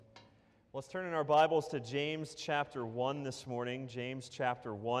Let's turn in our Bibles to James chapter 1 this morning. James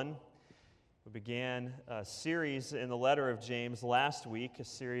chapter 1. We began a series in the letter of James last week, a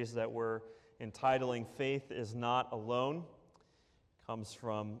series that we're entitling Faith is Not Alone. It comes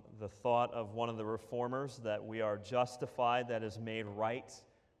from the thought of one of the reformers that we are justified, that is made right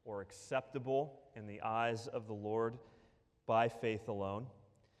or acceptable in the eyes of the Lord by faith alone,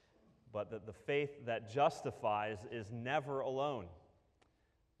 but that the faith that justifies is never alone.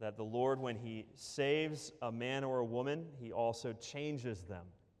 That the Lord, when He saves a man or a woman, He also changes them.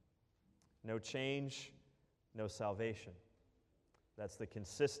 No change, no salvation. That's the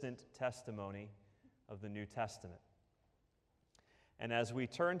consistent testimony of the New Testament. And as we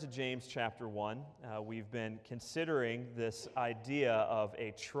turn to James chapter 1, we've been considering this idea of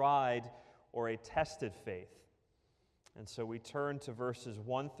a tried or a tested faith. And so we turn to verses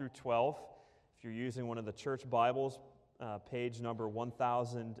 1 through 12. If you're using one of the church Bibles, page number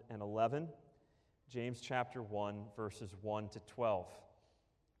 1011, James chapter 1, verses 1 to 12.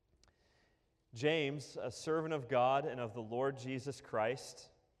 James, a servant of God and of the Lord Jesus Christ,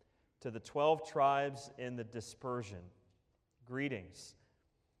 to the 12 tribes in the dispersion, greetings.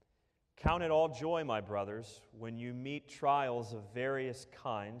 Count it all joy, my brothers, when you meet trials of various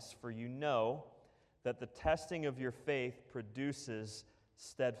kinds, for you know that the testing of your faith produces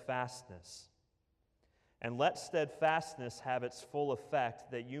steadfastness. And let steadfastness have its full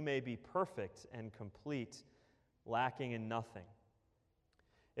effect, that you may be perfect and complete, lacking in nothing.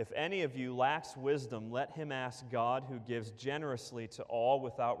 If any of you lacks wisdom, let him ask God, who gives generously to all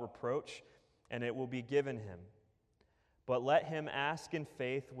without reproach, and it will be given him. But let him ask in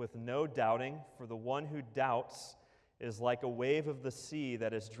faith with no doubting, for the one who doubts is like a wave of the sea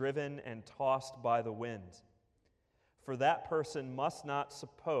that is driven and tossed by the wind. For that person must not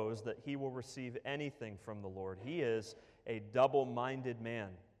suppose that he will receive anything from the Lord. He is a double-minded man,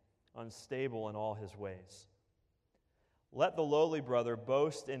 unstable in all his ways. Let the lowly brother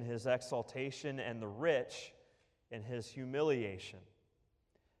boast in his exaltation, and the rich in his humiliation,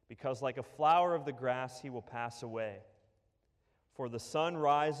 because like a flower of the grass he will pass away. For the sun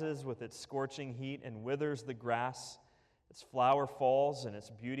rises with its scorching heat and withers the grass, its flower falls and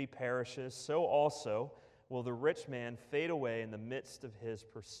its beauty perishes, so also will the rich man fade away in the midst of his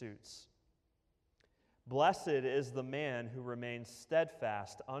pursuits. Blessed is the man who remains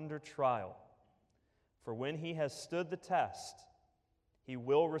steadfast under trial, for when he has stood the test, he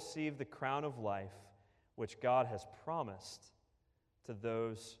will receive the crown of life which God has promised to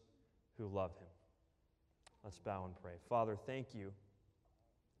those who love him. Let's bow and pray. Father, thank you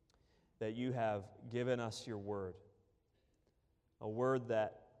that you have given us your word, a word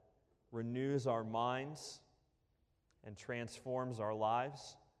that renews our minds and transforms our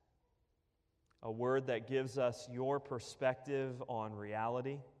lives, a word that gives us your perspective on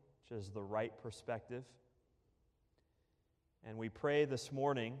reality, which is the right perspective. And we pray this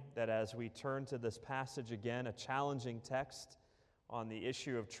morning that as we turn to this passage again, a challenging text on the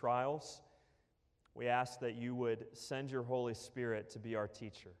issue of trials, we ask that you would send your Holy Spirit to be our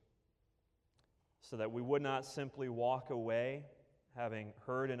teacher, so that we would not simply walk away having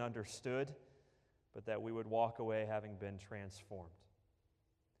heard and understood, but that we would walk away having been transformed.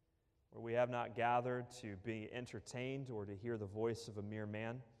 Where we have not gathered to be entertained or to hear the voice of a mere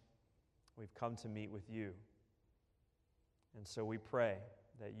man, we've come to meet with you. And so we pray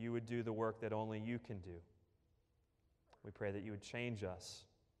that you would do the work that only you can do. We pray that you would change us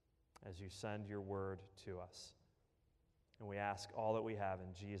as you send your word to us. And we ask all that we have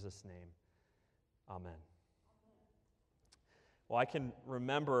in Jesus' name. Amen. Well, I can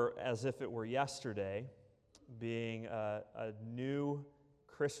remember as if it were yesterday being a new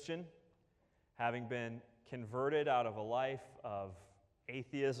Christian, having been converted out of a life of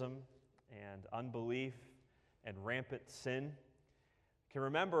atheism and unbelief and rampant sin. I can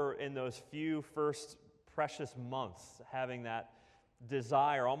remember in those few first precious months having that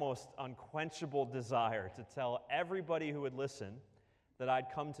desire, almost unquenchable desire, to tell everybody who would listen that I'd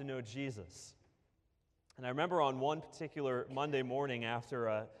come to know Jesus. And I remember on one particular Monday morning after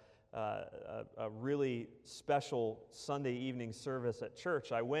a really special Sunday evening service at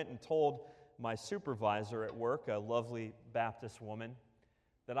church, I went and told my supervisor at work, a lovely Baptist woman,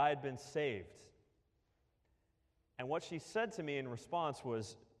 that I had been saved. And what she said to me in response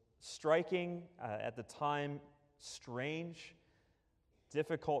was striking, at the time, strange,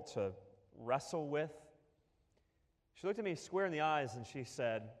 difficult to wrestle with. She looked at me square in the eyes and she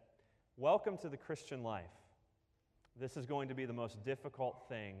said, "Welcome to the Christian life. This is going to be the most difficult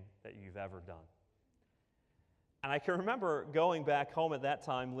thing that you've ever done." And I can remember going back home at that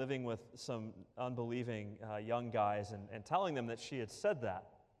time, living with some unbelieving young guys, and telling them that she had said that.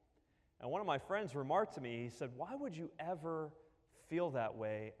 And one of my friends remarked to me, he said, "Why would you ever feel that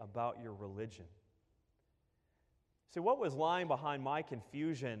way about your religion?" See, what was lying behind my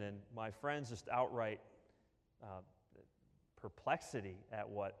confusion and my friend's just outright perplexity at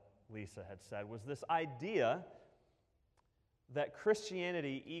what Lisa had said was this idea that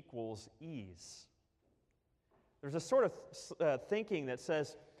Christianity equals ease. There's a sort of thinking that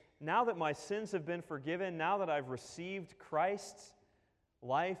says, now that my sins have been forgiven, now that I've received Christ,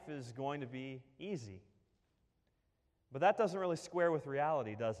 life is going to be easy. But that doesn't really square with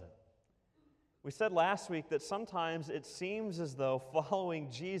reality, does it? We said last week that sometimes it seems as though following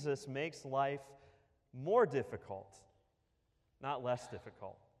Jesus makes life more difficult, not less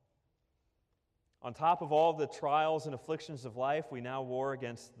difficult. On top of all the trials and afflictions of life, we now war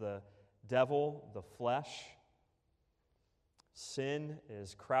against the devil, the flesh. Sin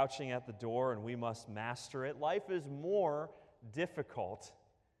is crouching at the door, and we must master it. Life is more difficult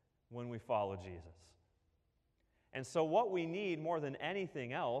when we follow Jesus. And so what we need more than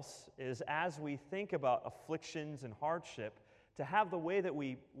anything else is, as we think about afflictions and hardship, to have the way that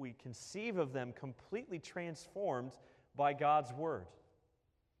we conceive of them completely transformed by God's Word.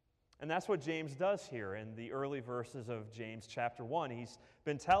 And that's what James does here in the early verses of James chapter 1. He's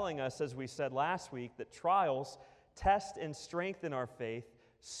been telling us, as we said last week, that trials test and strengthen our faith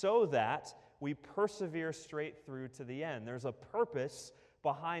so that we persevere straight through to the end. There's a purpose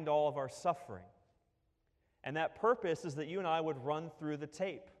behind all of our suffering. And that purpose is that you and I would run through the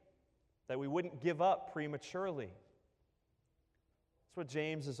tape, that we wouldn't give up prematurely. That's what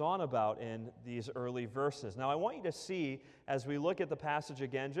James is on about in these early verses. Now, I want you to see, as we look at the passage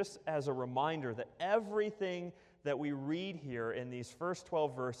again, just as a reminder that everything that we read here in these first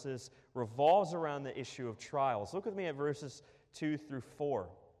 12 verses revolves around the issue of trials. Look with me at verses 2 through 4.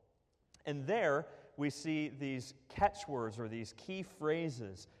 And there we see these catchwords or these key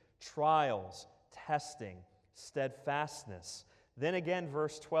phrases: trials, testing, steadfastness. Then again,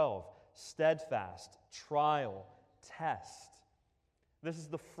 verse 12, steadfast, trial, test. This is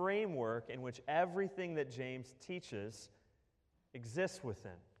the framework in which everything that James teaches exists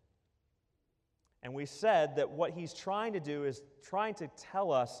within. And we said that what he's trying to do is trying to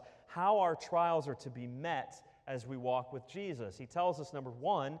tell us how our trials are to be met as we walk with Jesus. He tells us, number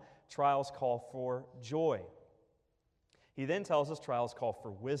one, trials call for joy. He then tells us trials call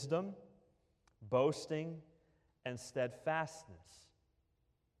for wisdom, boasting, and steadfastness.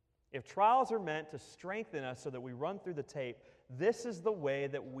 If trials are meant to strengthen us so that we run through the tape, this is the way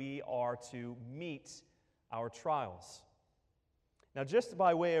that we are to meet our trials. Now, just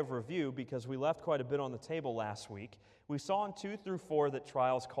by way of review, because we left quite a bit on the table last week, we saw in 2 through 4 that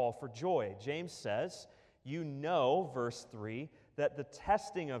trials call for joy. James says, you know, verse 3, that the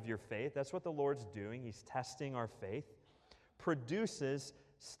testing of your faith, that's what the Lord's doing, He's testing our faith, produces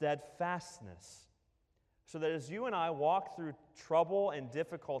steadfastness. So that as you and I walk through trouble and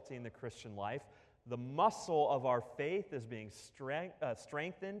difficulty in the Christian life, the muscle of our faith is being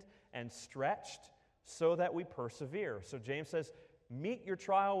strengthened and stretched so that we persevere. So James says, meet your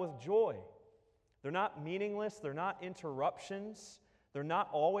trial with joy. They're not meaningless. They're not interruptions. They're not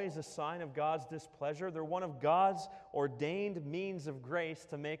always a sign of God's displeasure. They're one of God's ordained means of grace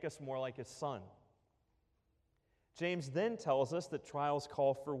to make us more like His Son. James then tells us that trials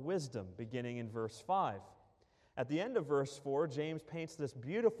call for wisdom, beginning in verse 5. At the end of verse 4, James paints this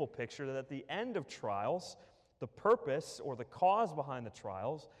beautiful picture that at the end of trials, the purpose or the cause behind the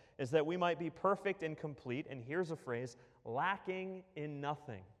trials is that we might be perfect and complete, and here's a phrase, lacking in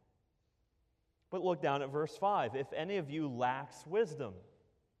nothing. But look down at verse 5. If any of you lacks wisdom.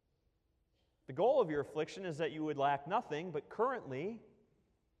 The goal of your affliction is that you would lack nothing, but currently,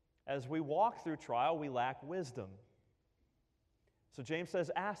 as we walk through trial, we lack wisdom. So James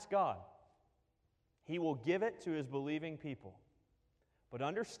says, ask God. He will give it to His believing people. But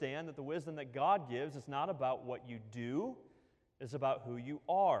understand that the wisdom that God gives is not about what you do, it's about who you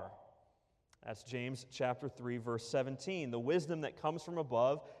are. That's James chapter 3, verse 17. The wisdom that comes from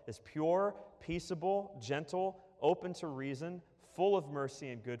above is pure, peaceable, gentle, open to reason, full of mercy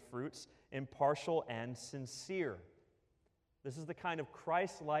and good fruits, impartial and sincere. This is the kind of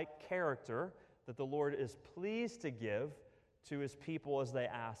Christ-like character that the Lord is pleased to give to His people as they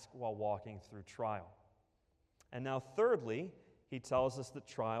ask while walking through trial. And now thirdly, he tells us that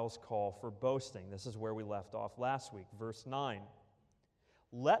trials call for boasting. This is where we left off last week, verse 9.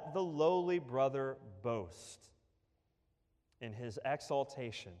 Let the lowly brother boast in his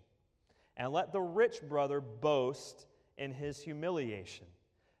exaltation, and let the rich brother boast in his humiliation,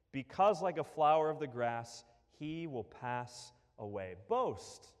 because like a flower of the grass, he will pass away.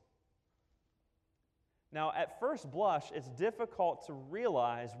 Boast. Now, at first blush, it's difficult to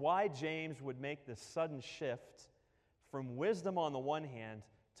realize why James would make this sudden shift from wisdom on the one hand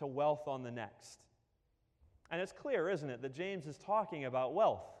to wealth on the next. And it's clear, isn't it, that James is talking about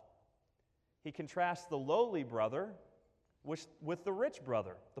wealth. He contrasts the lowly brother with the rich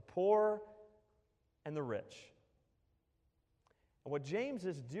brother, the poor and the rich. And what James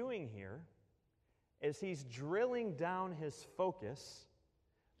is doing here is he's drilling down his focus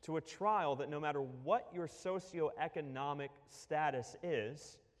to a trial that no matter what your socioeconomic status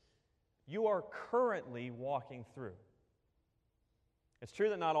is, you are currently walking through. It's true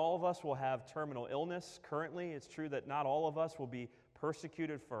that not all of us will have terminal illness currently. It's true that not all of us will be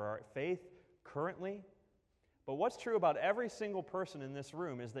persecuted for our faith currently. But what's true about every single person in this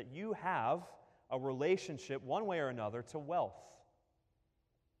room is that you have a relationship, one way or another, to wealth.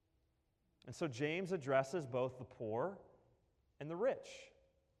 And so James addresses both the poor and the rich.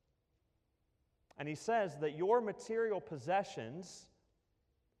 And he says that your material possessions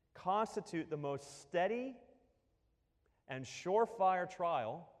constitute the most steady and surefire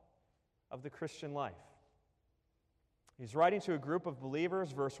trial of the Christian life. He's writing to a group of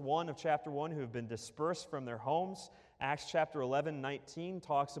believers, verse 1 of chapter 1, who have been dispersed from their homes. Acts chapter 11:19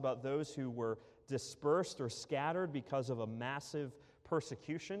 talks about those who were dispersed or scattered because of a massive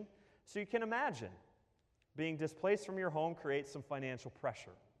persecution. So you can imagine being displaced from your home creates some financial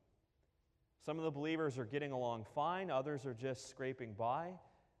pressure. Some of the believers are getting along fine, others are just scraping by.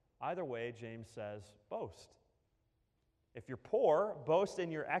 Either way, James says, boast. If you're poor, boast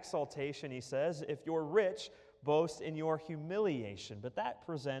in your exaltation, he says. If you're rich, boast in your humiliation. But that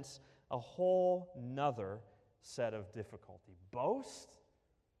presents a whole nother set of difficulty. Boast?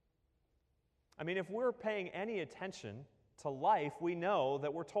 I mean, if we're paying any attention to life, we know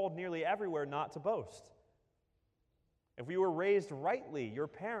that we're told nearly everywhere not to boast. If we were raised rightly, your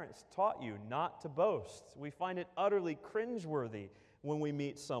parents taught you not to boast. We find it utterly cringeworthy when we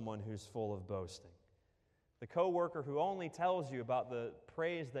meet someone who's full of boasting. The coworker who only tells you about the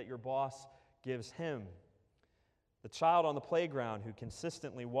praise that your boss gives him. The child on the playground who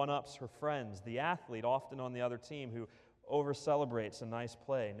consistently one-ups her friends. The athlete, often on the other team, who over-celebrates a nice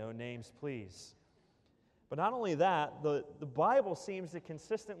play. No names, please. But not only that, the Bible seems to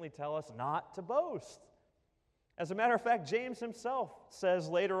consistently tell us not to boast. As a matter of fact, James himself says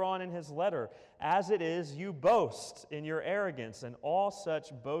later on in his letter, "As it is, you boast in your arrogance, and all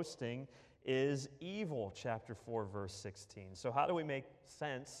such boasting is evil," chapter 4, verse 16. So how do we make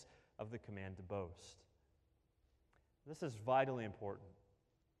sense of the command to boast? This is vitally important.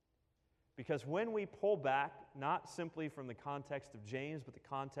 Because when we pull back, not simply from the context of James, but the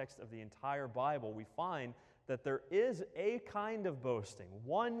context of the entire Bible, we find that there is a kind of boasting,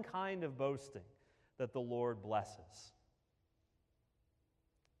 one kind of boasting, that the Lord blesses.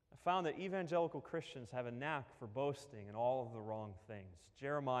 I found that evangelical Christians have a knack for boasting in all of the wrong things.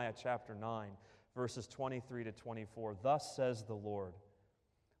 Jeremiah chapter 9, verses 23 to 24, "Thus says the Lord,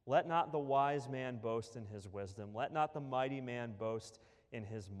 let not the wise man boast in his wisdom, let not the mighty man boast in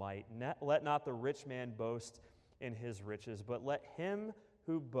his might, let not the rich man boast in his riches, but let him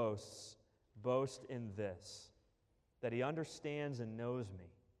who boasts boast in this, that he understands and knows me,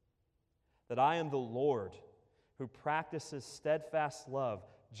 that I am the Lord who practices steadfast love,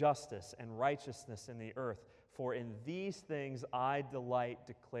 justice, and righteousness in the earth. For in these things I delight,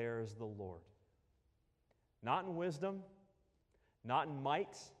 declares the Lord." Not in wisdom, not in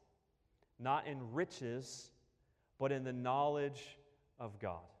might, not in riches, but in the knowledge of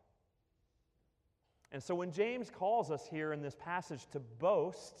God. And so when James calls us here in this passage to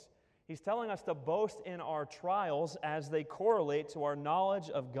boast, he's telling us to boast in our trials as they correlate to our knowledge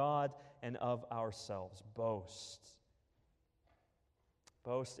of God and of ourselves. Boast.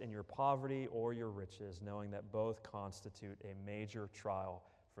 Boast in your poverty or your riches, knowing that both constitute a major trial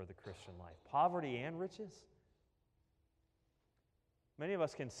for the Christian life. Poverty and riches? Many of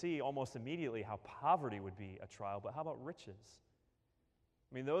us can see almost immediately how poverty would be a trial, but how about riches?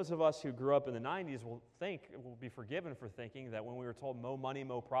 I mean, those of us who grew up in the 90s will be forgiven for thinking that when we were told "mo money,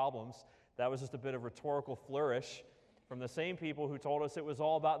 mo problems," that was just a bit of rhetorical flourish from the same people who told us it was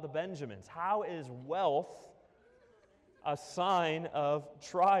all about the Benjamins. How is wealth a sign of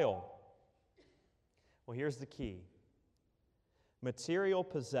trial? Well, here's the key. Material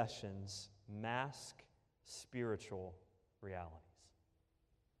possessions mask spiritual realities.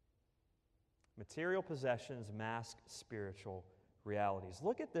 Material possessions mask spiritual realities.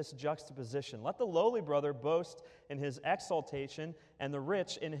 Look at this juxtaposition. Let the lowly brother boast in his exaltation and the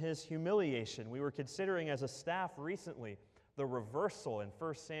rich in his humiliation. We were considering as a staff recently the reversal in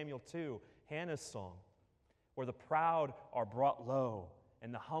 1 Samuel 2, Hannah's song, where the proud are brought low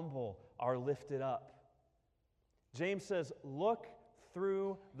and the humble are lifted up. James says, look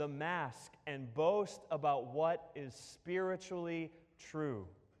through the mask and boast about what is spiritually true.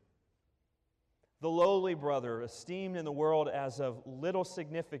 The lowly brother, esteemed in the world as of little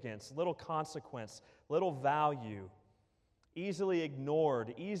significance, little consequence, little value, easily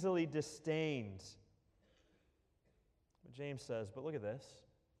ignored, easily disdained. But James says, but look at this.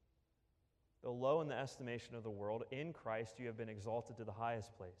 Though low in the estimation of the world, in Christ you have been exalted to the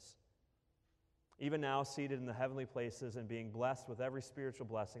highest place. Even now, seated in the heavenly places and being blessed with every spiritual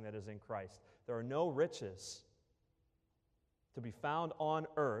blessing that is in Christ. There are no riches to be found on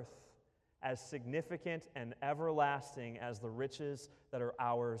earth as significant and everlasting as the riches that are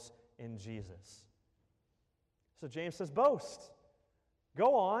ours in Jesus. So James says, boast.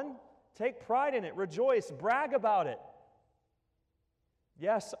 Go on. Take pride in it. Rejoice. Brag about it.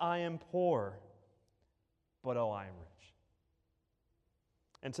 Yes, I am poor, but oh, I am rich.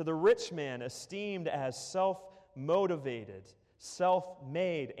 And to the rich man, esteemed as self-motivated,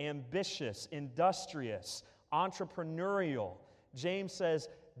 self-made, ambitious, industrious, entrepreneurial, James says,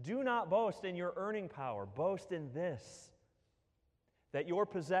 do not boast in your earning power. Boast in this, that your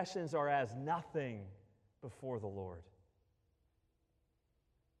possessions are as nothing before the Lord.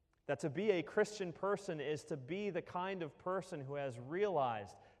 That to be a Christian person is to be the kind of person who has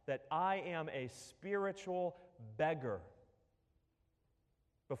realized that I am a spiritual beggar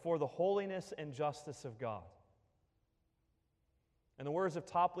before the holiness and justice of God. In the words of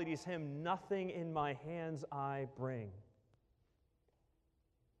Topladies' hymn, nothing in my hands I bring.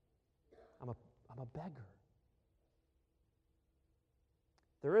 I'm a beggar.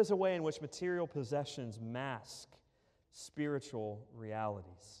 There is a way in which material possessions mask spiritual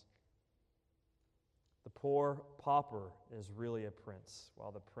realities. The poor pauper is really a prince,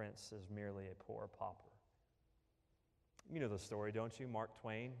 while the prince is merely a poor pauper. You know the story, don't you? Mark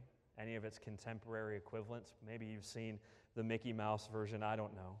Twain, any of its contemporary equivalents. Maybe you've seen the Mickey Mouse version, I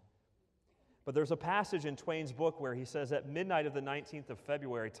don't know. But there's a passage in Twain's book where he says, at midnight of the 19th of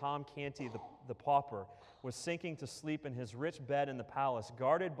February, Tom Canty, the pauper, was sinking to sleep in his rich bed in the palace,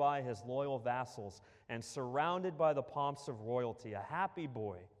 guarded by his loyal vassals and surrounded by the pomps of royalty, a happy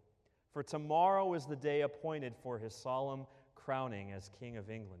boy. For tomorrow is the day appointed for his solemn crowning as King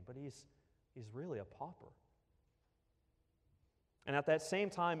of England. But he's really a pauper. And at that same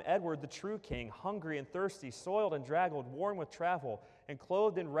time, Edward, the true king, hungry and thirsty, soiled and draggled, worn with travel, and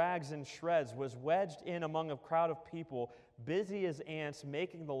clothed in rags and shreds, was wedged in among a crowd of people, busy as ants,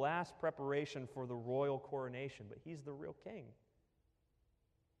 making the last preparation for the royal coronation. But he's the real king.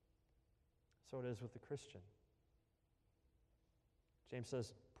 So it is with the Christian. James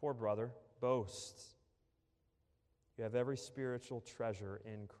says, poor brother, boast. You have every spiritual treasure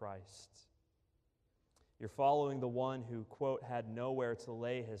in Christ. You're following the one who, quote, had nowhere to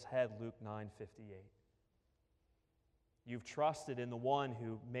lay his head, Luke 9:58. You've trusted in the one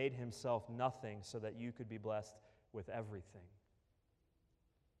who made himself nothing so that you could be blessed with everything.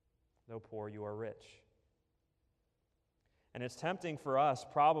 Though poor, you are rich. And it's tempting for us,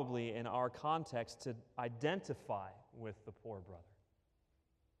 probably in our context, to identify with the poor brother.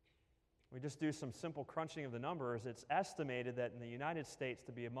 We just do some simple crunching of the numbers. It's estimated that in the United States,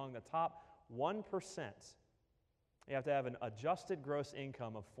 to be among the top 1%, you have to have an adjusted gross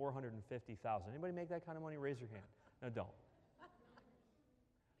income of $450,000. Anybody make that kind of money? Raise your hand. No, don't.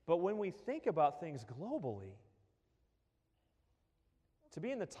 But when we think about things globally, to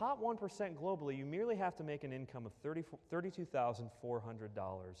be in the top 1% globally, you merely have to make an income of $32,400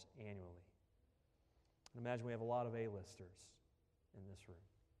 annually. And imagine we have a lot of A-listers in this room.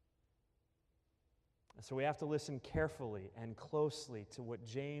 And so we have to listen carefully and closely to what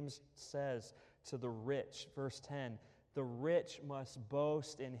James says to the rich. Verse 10, the rich must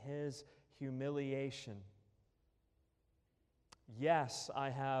boast in his humiliation. Yes, I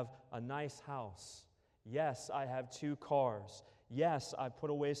have a nice house. Yes, I have 2 cars. Yes, I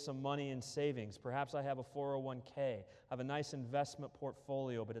put away some money in savings. Perhaps I have a 401k. I have a nice investment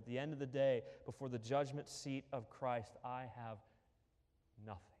portfolio. But at the end of the day, before the judgment seat of Christ, I have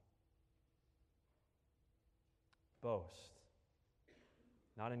nothing. Boast,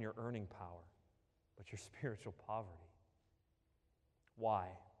 not in your earning power, but your spiritual poverty. Why?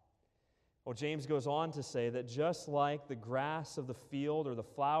 Well, James goes on to say that just like the grass of the field or the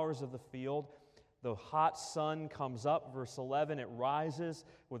flowers of the field, the hot sun comes up, verse 11, it rises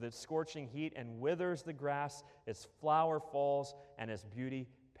with its scorching heat and withers the grass, its flower falls, and its beauty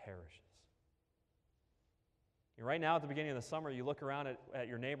perishes. Right now, at the beginning of the summer, you look around at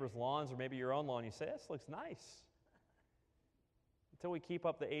your neighbor's lawns or maybe your own lawn, and you say, this looks nice. Until we keep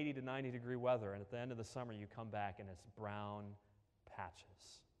up the 80 to 90 degree weather, and at the end of the summer, you come back and it's brown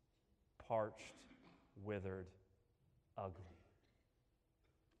patches, parched, withered ugly.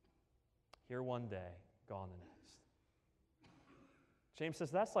 Here one day, gone the next. James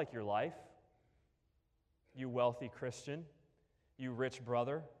says that's like your life, you wealthy Christian, you rich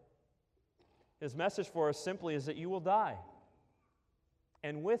brother. His message for us simply is that you will die,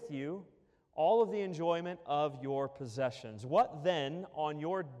 and with you, all of the enjoyment of your possessions. What then, on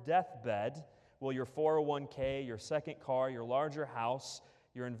your deathbed, will your 401k, your second car, your larger house,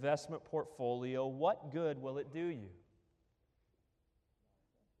 your investment portfolio, what good will it do you?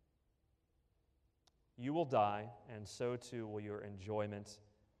 You will die, and so too will your enjoyment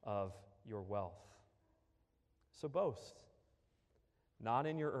of your wealth. So boast, not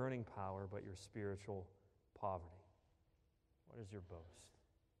in your earning power, but your spiritual poverty. What is your boast?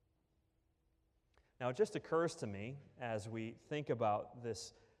 Now, it just occurs to me as we think about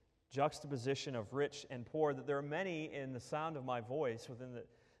this juxtaposition of rich and poor that there are many in the sound of my voice, within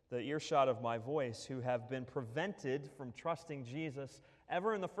the earshot of my voice, who have been prevented from trusting Jesus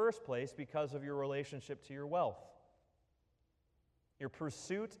ever in the first place because of your relationship to your wealth. Your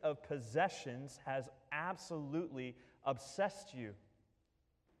pursuit of possessions has absolutely obsessed you.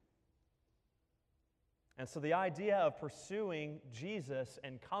 And so the idea of pursuing Jesus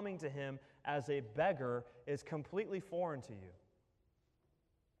and coming to Him as a beggar is completely foreign to you.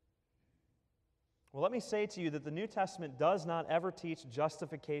 Well, let me say to you that the New Testament does not ever teach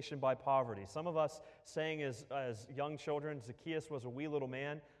justification by poverty. Some of us saying as young children, Zacchaeus was a wee little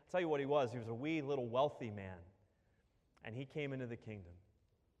man. I'll tell you what he was. He was a wee little wealthy man. And he came into the kingdom.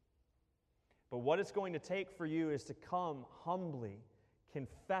 But what it's going to take for you is to come humbly,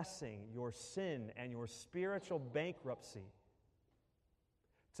 confessing your sin and your spiritual bankruptcy,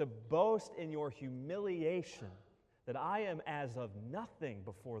 to boast in your humiliation that I am as of nothing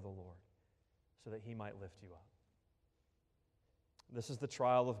before the Lord, so that He might lift you up. This is the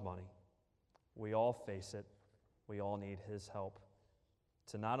trial of money. We all face it. We all need His help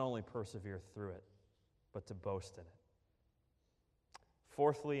to not only persevere through it, but to boast in it.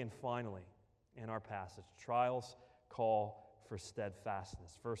 Fourthly and finally, in our passage, trials call for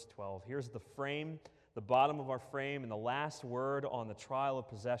steadfastness. Verse 12. Here's the frame, the bottom of our frame, and the last word on the trial of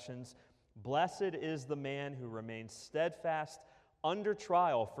possessions. Blessed is the man who remains steadfast under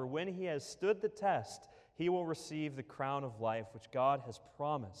trial, for when he has stood the test, he will receive the crown of life which God has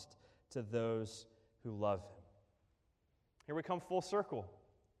promised to those who love Him. Here we come full circle.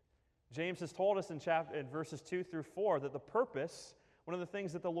 James has told us in verses 2 through 4 that the purpose, one of the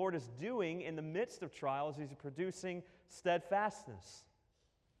things that the Lord is doing in the midst of trials, is He's producing steadfastness.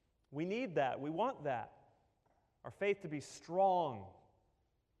 We need that. We want that. Our faith to be strong.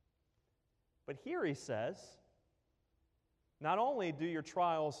 But here he says, not only do your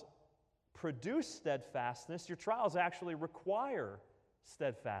trials produce steadfastness, your trials actually require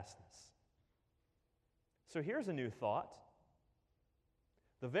steadfastness. So here's a new thought.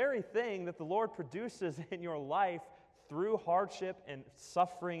 The very thing that the Lord produces in your life through hardship and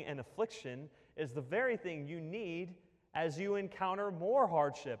suffering and affliction is the very thing you need as you encounter more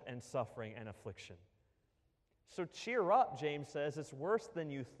hardship and suffering and affliction. So cheer up, James says. It's worse than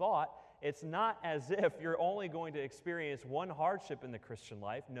you thought. It's not as if you're only going to experience one hardship in the Christian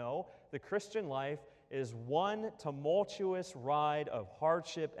life. No, the Christian life is one tumultuous ride of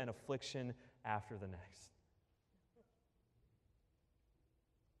hardship and affliction after the next.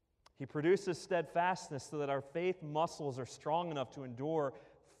 He produces steadfastness so that our faith muscles are strong enough to endure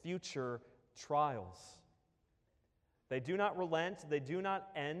future trials. They do not relent. They do not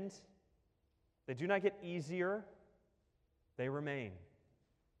end. They do not get easier. They remain.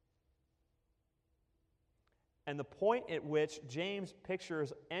 And the point at which James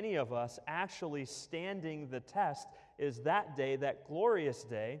pictures any of us actually standing the test is that day, that glorious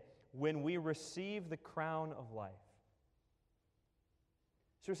day, when we receive the crown of life.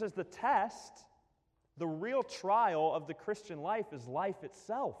 So he says the test, the real trial of the Christian life is life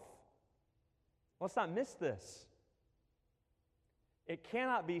itself. Let's not miss this. It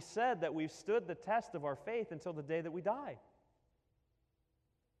cannot be said that we've stood the test of our faith until the day that we die.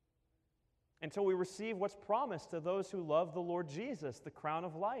 Until we receive what's promised to those who love the Lord Jesus, the crown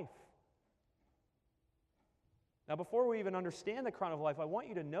of life. Now, before we even understand the crown of life, I want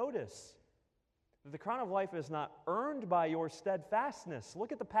you to notice that the crown of life is not earned by your steadfastness.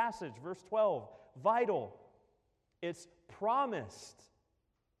 Look at the passage, verse 12. Vital. It's promised.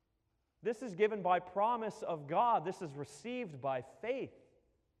 This is given by promise of God. This is received by faith.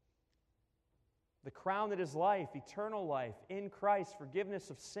 The crown that is life, eternal life, in Christ,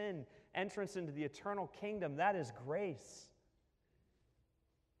 forgiveness of sin, entrance into the eternal kingdom, that is grace.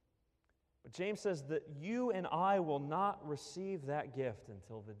 But James says that you and I will not receive that gift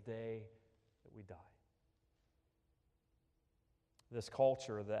until the day that we die. This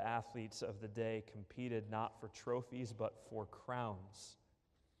culture, the athletes of the day competed not for trophies but for crowns.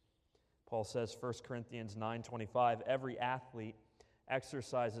 Paul says, 1 Corinthians 9:25, every athlete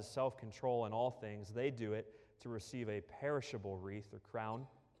exercises self-control in all things. They do it to receive a perishable wreath or crown,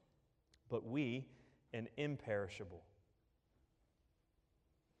 but we an imperishable.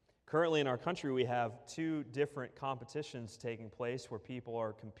 Currently in our country, we have two different competitions taking place where people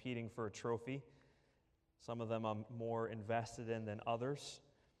are competing for a trophy. Some of them I'm more invested in than others.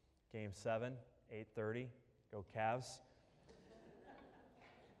 Game 7, 8:30, go Cavs.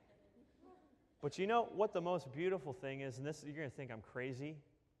 But you know what the most beautiful thing is, and this you're going to think I'm crazy,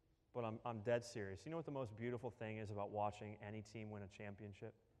 but I'm dead serious. You know what the most beautiful thing is about watching any team win a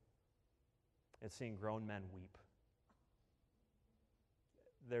championship? It's seeing grown men weep.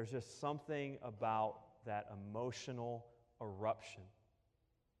 There's just something about that emotional eruption.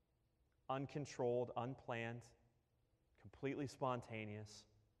 Uncontrolled, unplanned, completely spontaneous.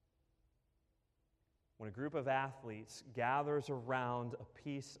 When a group of athletes gathers around a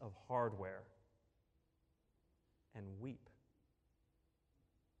piece of hardware and weep.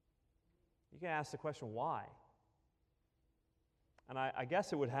 You can ask the question, why? And I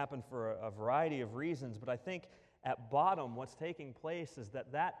guess it would happen for a variety of reasons, but I think at bottom what's taking place is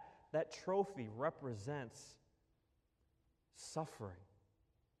that trophy represents suffering.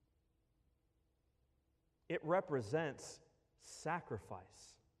 It represents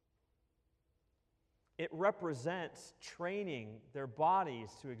sacrifice. It represents training their bodies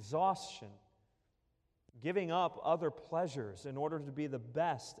to exhaustion, giving up other pleasures in order to be the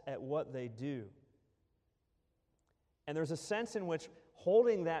best at what they do. And there's a sense in which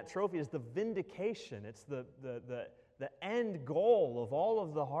holding that trophy is the vindication. It's the end goal of all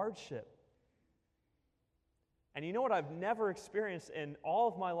of the hardship. And you know what I've never experienced in all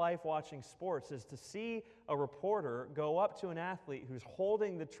of my life watching sports is to see a reporter go up to an athlete who's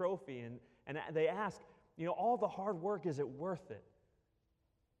holding the trophy and they ask, you know, all the hard work, is it worth it?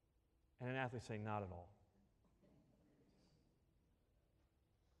 And an athlete saying, not at all.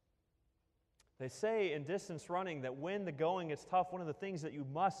 They say in distance running that when the going gets tough, one of the things that you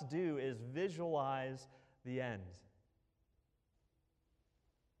must do is visualize the end.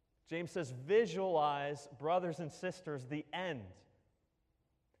 James says, visualize, brothers and sisters, the end.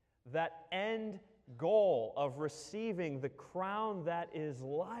 That end goal of receiving the crown that is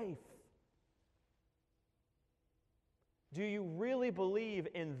life. Do you really believe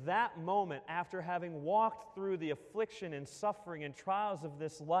in that moment, after having walked through the affliction and suffering and trials of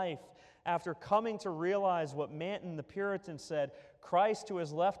this life, after coming to realize what Manton the Puritan said, Christ who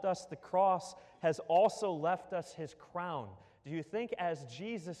has left us the cross has also left us his crown? Do you think as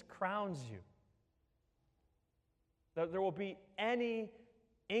Jesus crowns you, that there will be any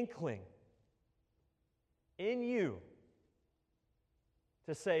inkling in you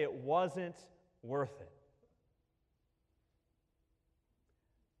to say it wasn't worth it?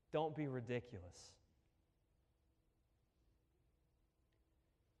 Don't be ridiculous.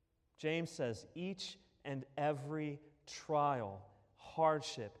 James says each and every trial,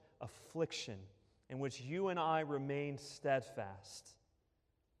 hardship, affliction in which you and I remain steadfast,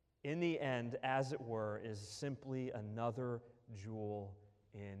 in the end, as it were, is simply another jewel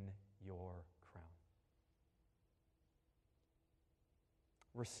in your crown.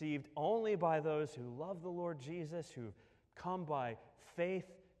 Received only by those who love the Lord Jesus, who come by faith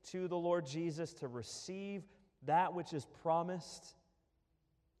to the Lord Jesus to receive that which is promised.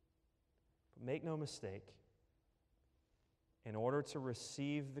 But make no mistake, in order to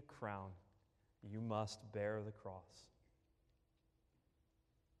receive the crown, you must bear the cross.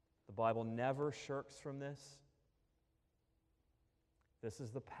 The Bible never shirks from this. This is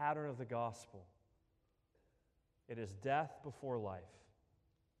the pattern of the gospel. It is death before life.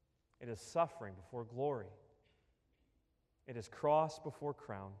 It is suffering before glory. It is cross before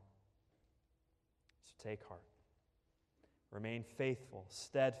crown. So take heart. Remain faithful,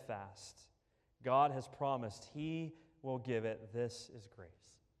 steadfast. God has promised He will give it. This is grace.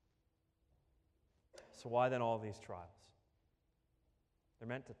 So why then all these trials? They're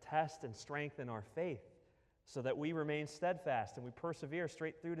meant to test and strengthen our faith so that we remain steadfast and we persevere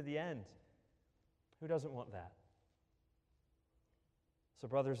straight through to the end. Who doesn't want that? So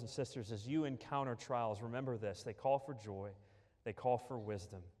brothers and sisters, as you encounter trials, remember this. They call for joy, they call for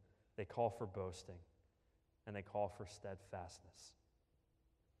wisdom, they call for boasting, and they call for steadfastness.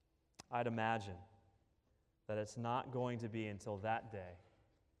 I'd imagine that it's not going to be until that day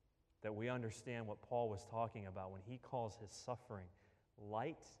that we understand what Paul was talking about when he calls his suffering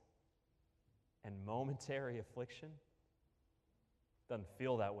light and momentary affliction. Doesn't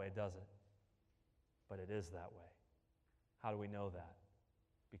feel that way, does it? But it is that way. How do we know that?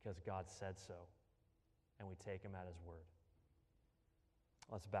 Because God said so, and we take him at his word.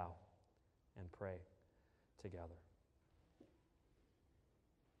 Let's bow and pray together.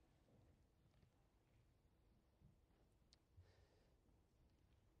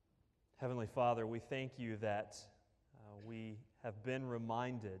 Heavenly Father, we thank you that we have been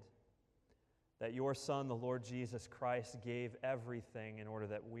reminded that your Son, the Lord Jesus Christ, gave everything in order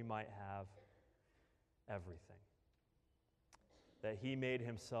that we might have everything. That he made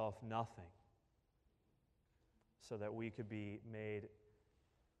himself nothing so that we could be made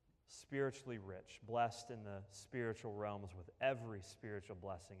spiritually rich, blessed in the spiritual realms with every spiritual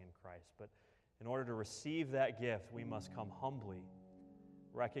blessing in Christ. But in order to receive that gift, we must come humbly,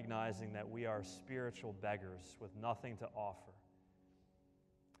 recognizing that we are spiritual beggars with nothing to offer.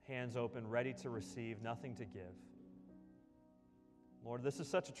 Hands open, ready to receive, nothing to give. Lord, this is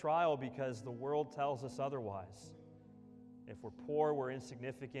such a trial because the world tells us otherwise. If we're poor, we're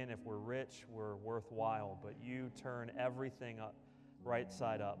insignificant. If we're rich, we're worthwhile. But you turn everything up, right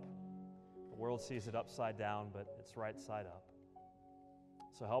side up. The world sees it upside down, but it's right side up.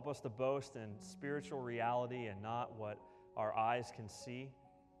 So help us to boast in spiritual reality and not what our eyes can see.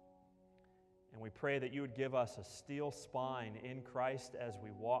 And we pray that you would give us a steel spine in Christ as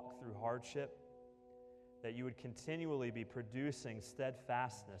we walk through hardship, that you would continually be producing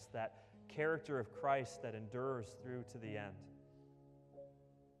steadfastness, that character of Christ that endures through to the end.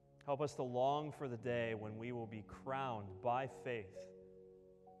 Help us to long for the day when we will be crowned by faith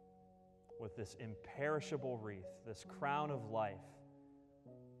with this imperishable wreath, this crown of life,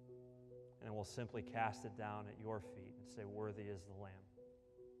 and we'll simply cast it down at your feet and say, "Worthy is the Lamb."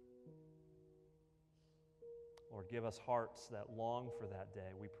 Lord, give us hearts that long for that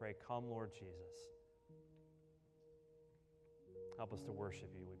day. We pray, come, Lord Jesus. Help us to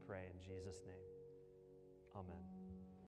worship you, we pray in Jesus' name. Amen.